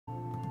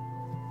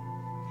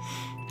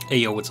Hey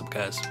yo, what's up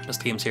guys?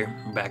 bestatgames here,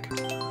 I'm back.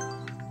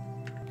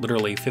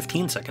 Literally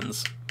 15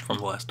 seconds from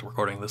the last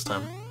recording this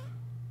time.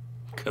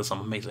 Because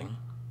I'm amazing.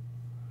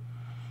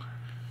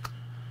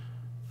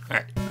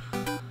 Alright.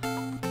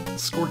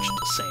 Scorched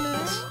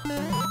sands.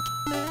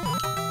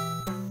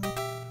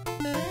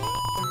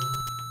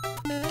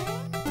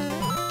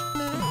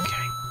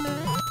 Okay.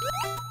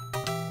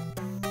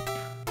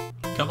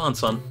 Come on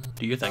son,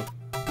 do your thing.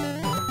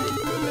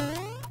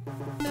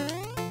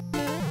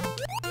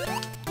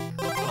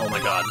 Oh my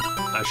god,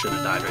 I should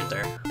have died right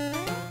there.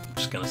 I'm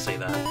just gonna say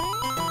that.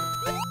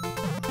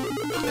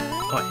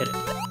 Oh, I hit it.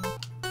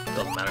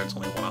 Doesn't matter, it's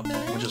only one up,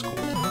 which is cool.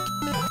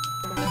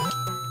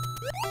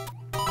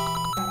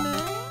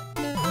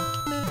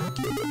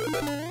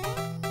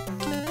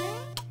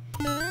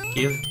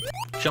 Give,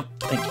 jump,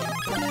 thank you.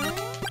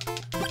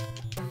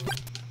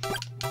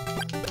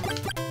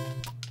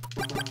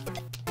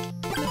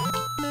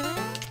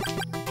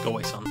 Go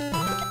away, son.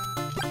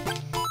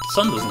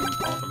 Sun doesn't even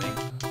bother me.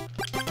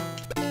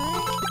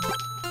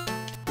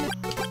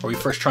 Are we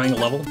first trying a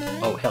level?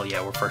 Oh, hell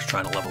yeah, we're first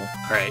trying a level.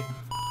 Alright.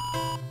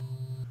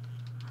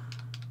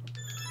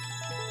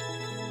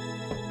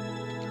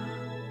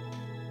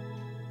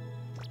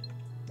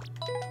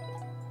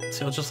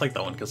 See, I was just like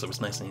that one because it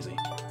was nice and easy.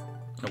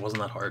 And it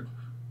wasn't that hard.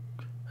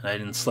 And I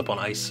didn't slip on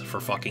ice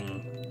for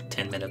fucking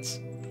 10 minutes.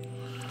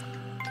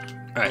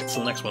 Alright,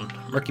 so the next one.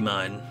 Murky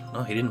Mine.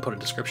 Oh, he didn't put a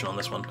description on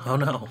this one. Oh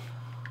no.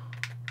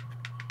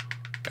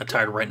 Got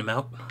tired of writing them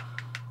out.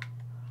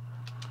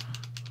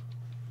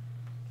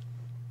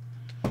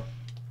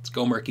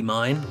 Go Murky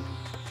Mine.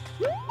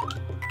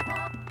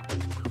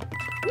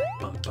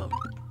 Bum, bum,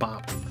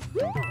 bop.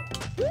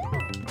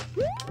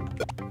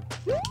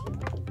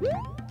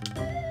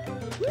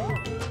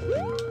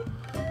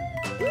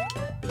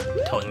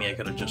 Telling me I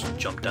could have just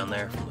jumped down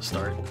there from the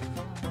start.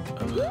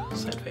 Ugh,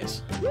 sad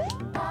face.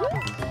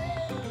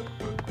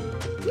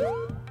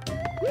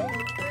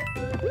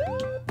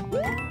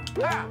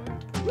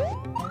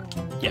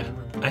 Yeah,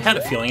 I had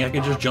a feeling I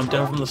could just jump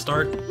down from the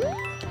start.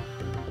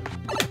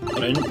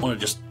 But I didn't want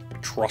to just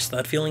trust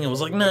that feeling. I was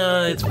like,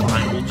 nah, it's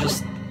fine.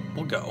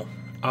 We'll go.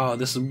 Oh,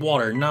 this is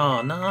water.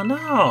 No, no,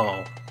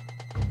 no.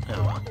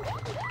 Oh,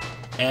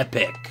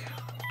 epic.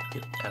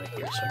 Get out of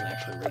here so I can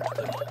actually read the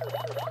thing.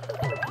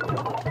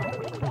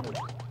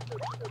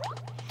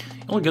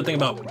 The only good thing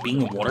about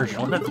being in water is you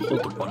don't have to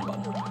hold the run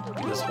button,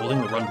 because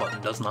holding the run button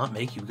does not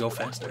make you go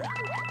faster.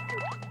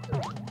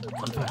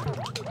 Fun fact.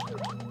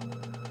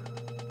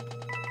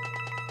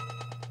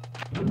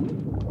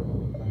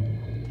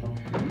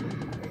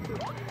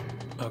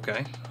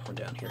 Okay, we're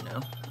down here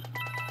now.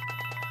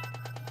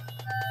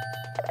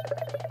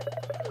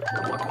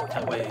 Walk out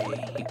that way,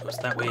 he goes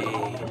that way,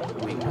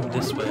 we go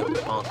this way, we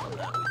bonk on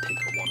that, we take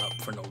a 1-up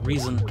for no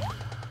reason.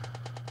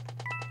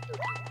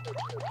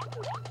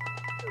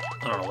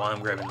 I don't know why I'm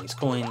grabbing these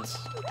coins,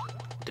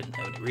 didn't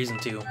have any reason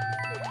to.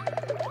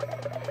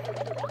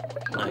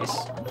 Nice.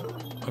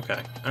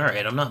 Okay,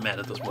 alright, I'm not mad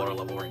at this water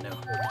level right now.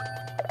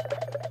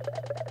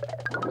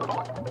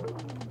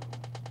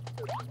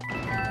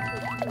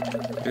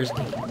 There's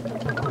the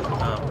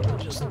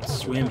just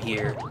swim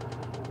here.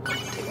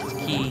 Take this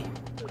key.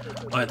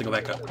 Oh, I have to go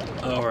back up.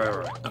 Oh,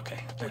 right. Okay,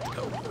 I have to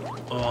go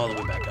all the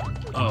way back up.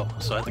 Oh,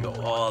 so I have to go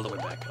all the way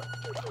back up.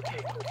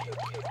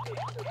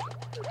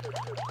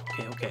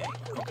 Okay.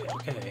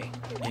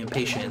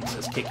 Impatience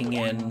is kicking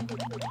in.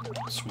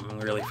 Swimming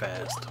really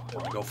fast.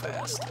 Wanna go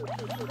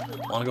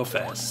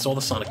fast. Saw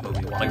the Sonic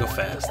movie. Wanna go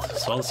fast.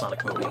 Saw the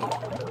Sonic movie.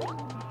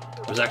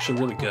 It was actually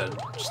really good,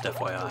 just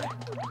FYI.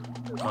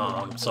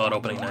 Saw it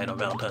opening night on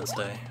Valentine's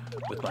Day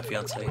with my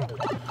fiance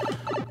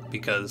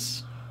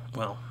because,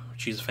 well,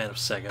 she's a fan of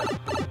Sega,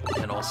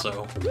 and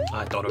also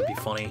I thought it would be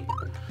funny,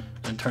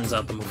 and it turns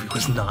out the movie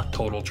was not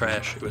total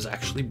trash. It was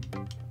actually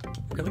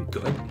really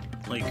good.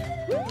 Like,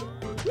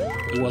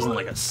 it wasn't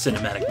like a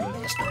cinematic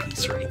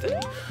masterpiece or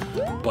anything,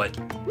 but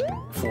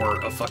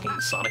for a fucking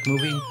Sonic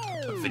movie,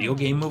 a video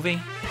game movie,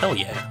 hell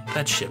yeah,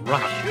 that shit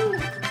rocked.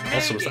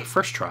 Also, was that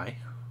first try?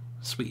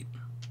 Sweet.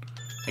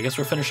 I guess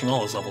we're finishing all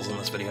those levels in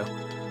this video.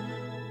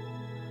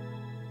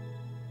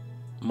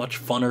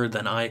 Much funner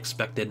than I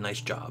expected.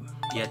 Nice job.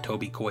 Yeah,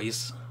 Toby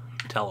Coys.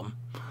 Tell him.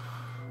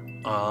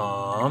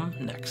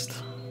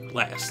 Next.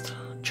 Last.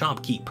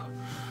 Chomp Keep.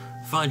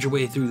 Find your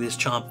way through this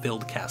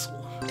chomp-filled castle.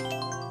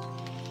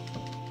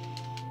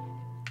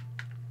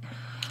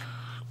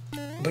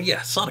 But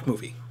yeah, Sonic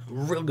movie.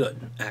 Real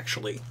good,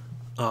 actually.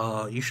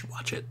 You should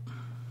watch it.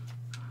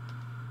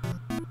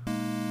 And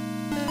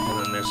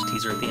then there's a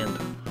teaser at the end.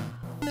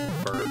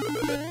 For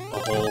a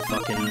whole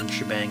fucking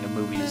shebang of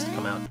movies to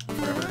come out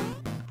forever.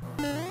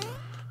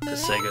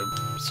 Because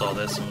Sega saw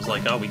this and was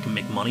like, oh, we can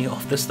make money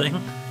off this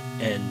thing,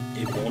 and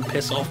it won't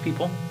piss off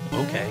people?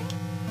 Okay.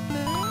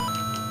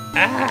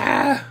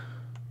 Ah!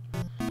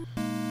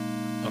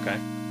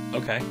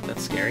 Okay,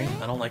 that's scary.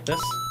 I don't like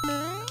this.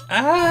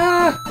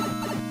 Ah!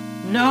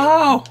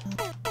 No!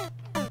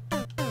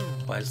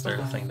 Why is there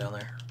a thing down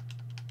there?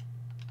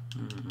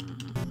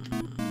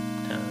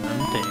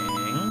 Tempting.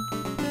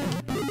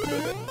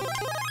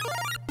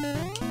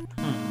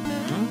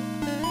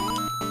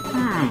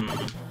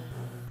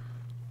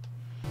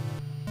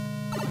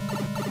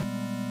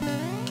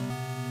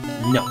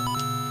 No.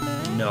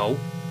 No.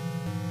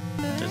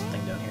 There's a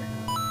thing down here.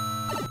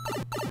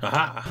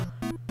 Aha!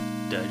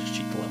 Did I just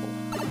cheat the level?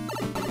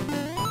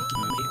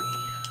 Maybe.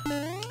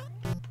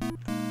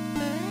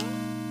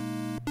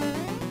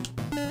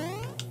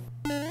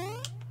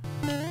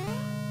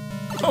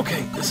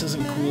 Okay, this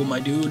isn't cool, my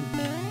dude.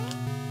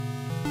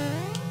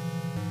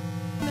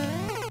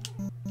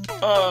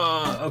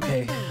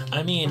 Okay.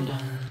 I mean,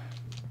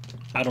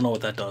 I don't know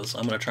what that does.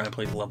 I'm gonna try and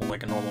play the level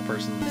like a normal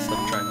person instead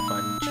of trying to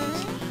find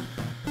cheese.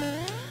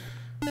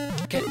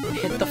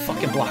 Hit the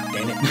fucking block,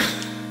 damn it.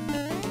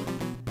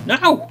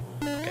 No!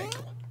 Okay,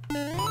 cool.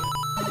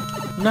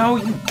 No,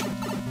 you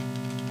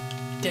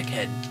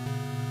dickhead.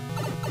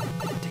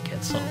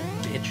 Dickhead son of a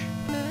bitch.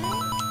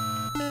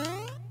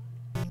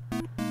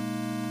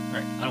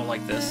 Alright, I don't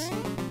like this.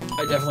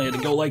 I definitely had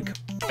to go, like,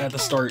 at the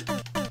start.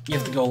 You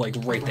have to go, like,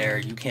 right there.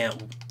 You can't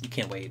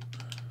wait.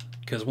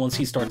 Because once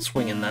he starts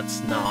swinging,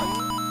 that's not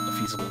a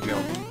feasible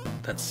jump.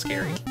 That's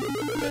scary.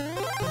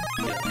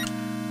 Yeah.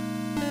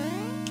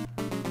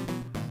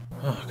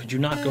 Oh, could you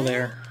not go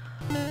there?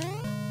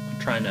 I'm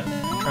trying to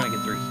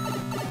get through here.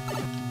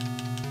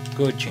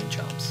 Good chain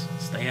chomps.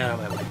 Stay out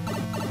of my way.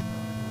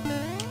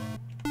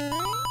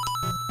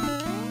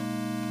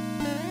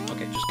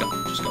 Okay, just go.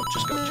 Just go.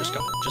 Just go. Just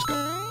go. Just go.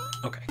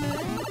 Okay.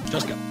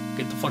 Just go.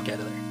 Get the fuck out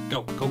of there.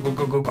 Go. Go, go,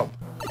 go, go, go.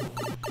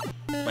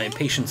 My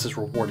impatience is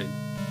rewarded.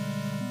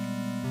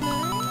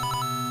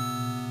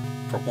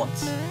 For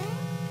once.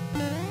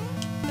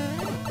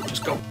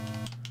 Just go.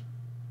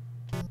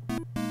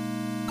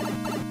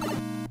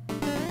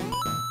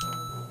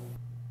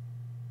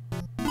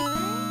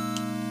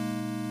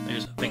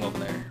 There's a thing over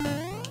there.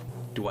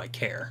 Do I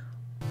care?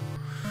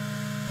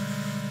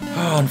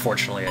 Oh,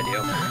 unfortunately I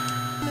do.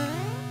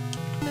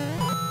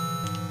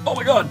 Oh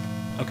my god!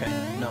 Okay,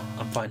 no,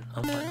 I'm fine.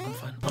 I'm fine. I'm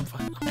fine. I'm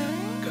fine.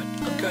 I'm good.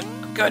 I'm good.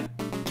 I'm good.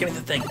 Give me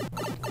the thing.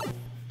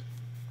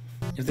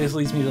 If this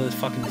leads me to this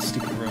fucking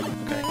stupid room,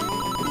 okay.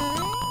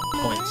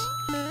 Points.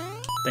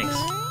 Thanks.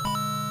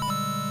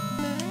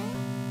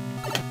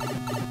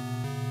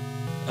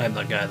 I'm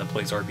the guy that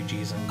plays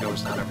RPGs and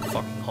goes down every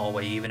fucking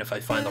hallway, even if I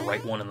find the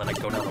right one and then I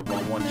go down the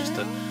wrong one just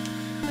to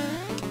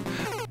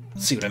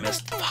see what I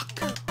missed. Fuck.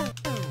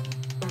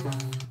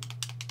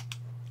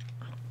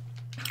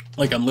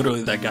 Like, I'm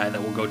literally that guy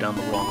that will go down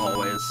the wrong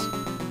hallways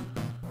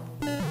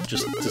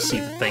just to see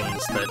the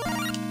things that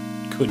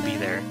could be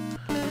there.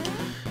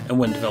 And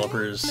when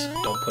developers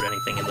don't put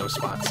anything in those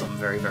spots, I'm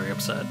very, very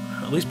upset.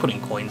 At least putting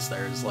coins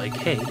there is like,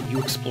 hey, you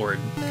explored.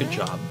 Good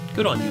job.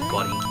 Good on you,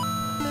 buddy.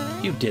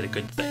 You did a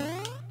good thing.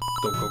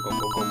 Go, go, go,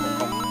 go, go, go,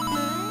 go.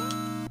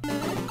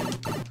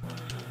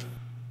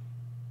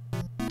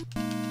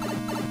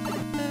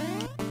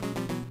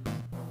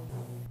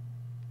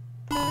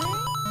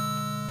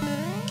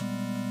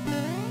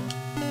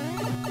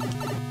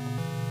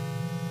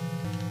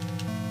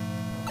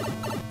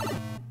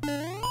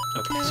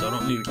 Okay, so I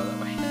don't need to go that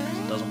way, because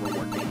it doesn't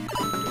reward me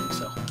for doing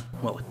so.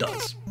 Well, it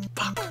does.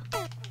 Fuck.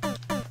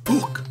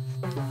 Fuck.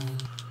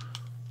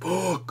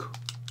 Fuck.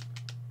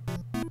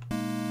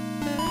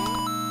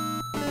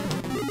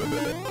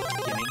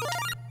 Gimme.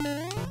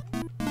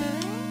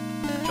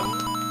 Jump.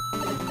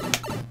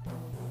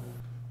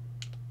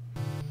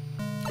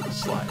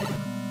 Slide in.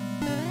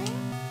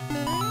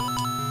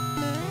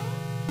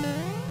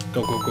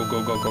 Go, go, go, go,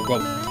 go, go, go.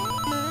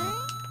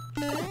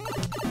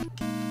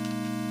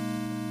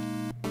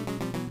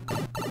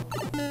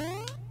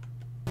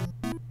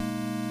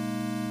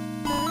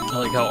 I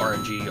like how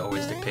RNG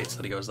always dictates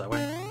that he goes that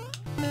way.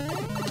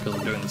 It's because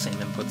I'm doing the same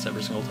inputs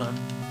every single time.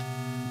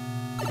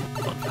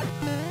 Fun fact.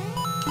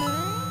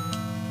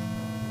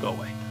 Go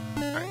away.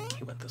 Alright,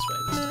 he went this way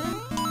this time.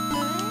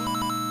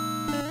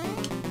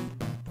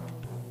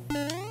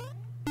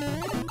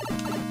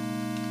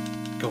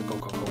 Go, go,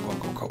 go, go, go,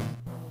 go, go.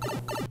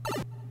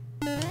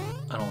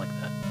 I don't like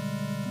that.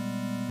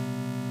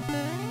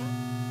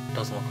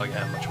 Doesn't look like I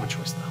have much of a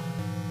choice though.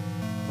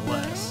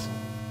 Unless...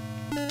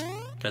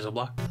 Guys will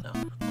block? No.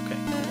 Okay,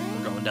 cool.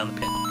 We're going down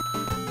the pit.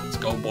 Let's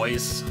go,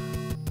 boys.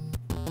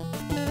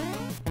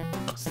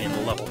 That's the end of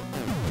the level.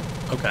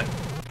 Okay.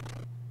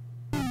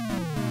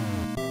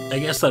 I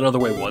guess that other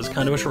way was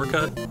kind of a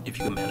shortcut, if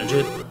you can manage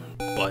it,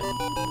 but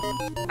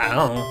I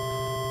don't know.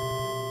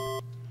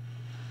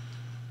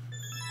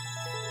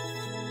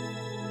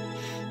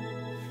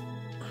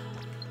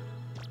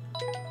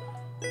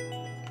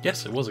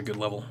 Yes, it was a good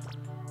level.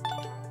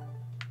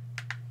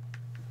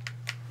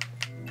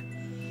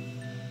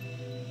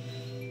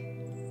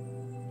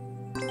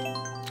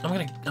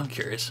 I'm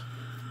curious.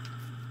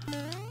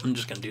 I'm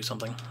just gonna do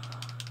something.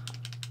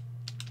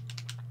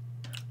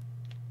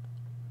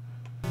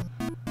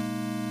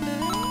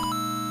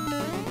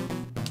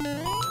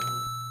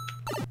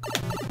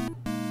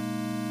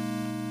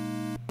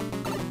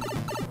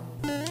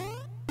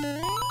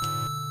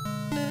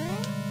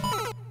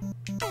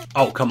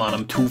 Oh, come on,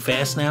 I'm too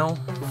fast now?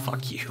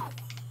 Fuck you.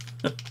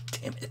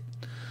 Damn it.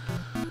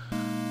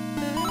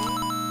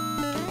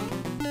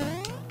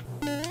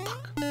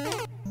 Fuck.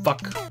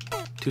 Fuck.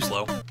 Too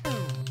slow.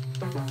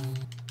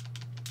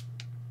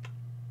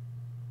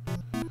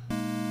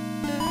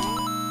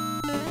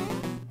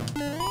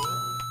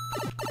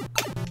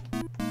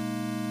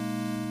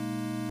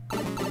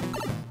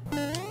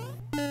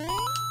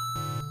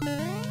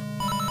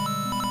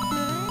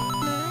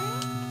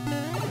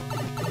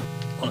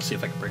 I want to see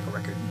if I can break a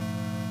record.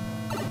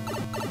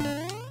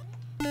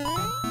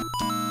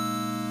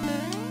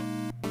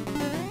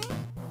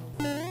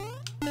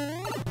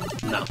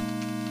 No.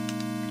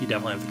 You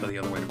definitely have to go the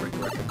other way to break the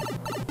record.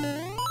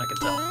 I can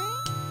tell.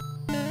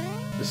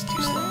 This is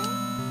too slow.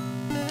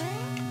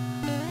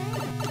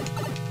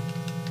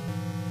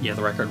 Yeah,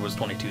 the record was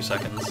 22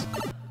 seconds.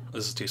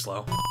 This is too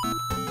slow.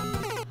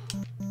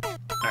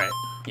 Alright,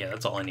 yeah,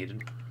 that's all I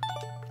needed.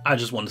 I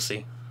just wanted to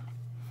see.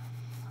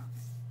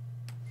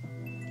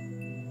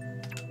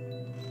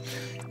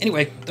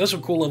 Anyway, those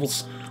were cool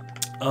levels.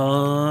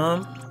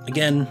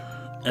 Again,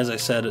 as I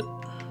said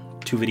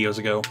 2 videos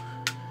ago,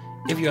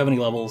 if you have any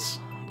levels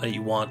that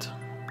you want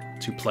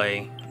to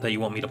play, that you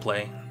want me to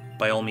play,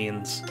 by all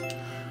means,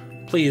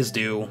 please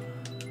do.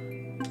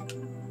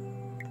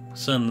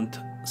 Send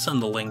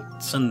the link,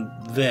 send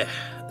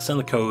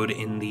the code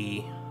in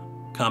the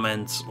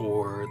comments,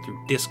 or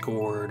through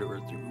Discord,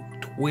 or through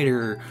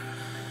Twitter.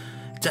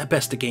 It's at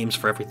bestatgames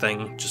for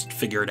everything. Just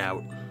figure it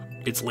out.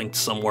 It's linked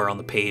somewhere on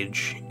the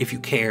page. If you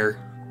care,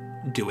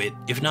 do it.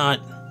 If not,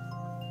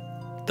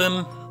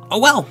 then oh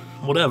well,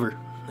 whatever.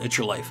 It's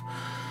your life.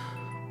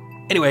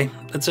 Anyway,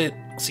 that's it.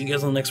 See you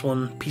guys on the next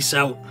one. Peace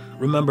out.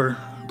 Remember,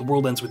 the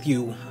world ends with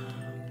you.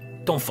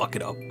 Don't fuck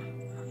it up.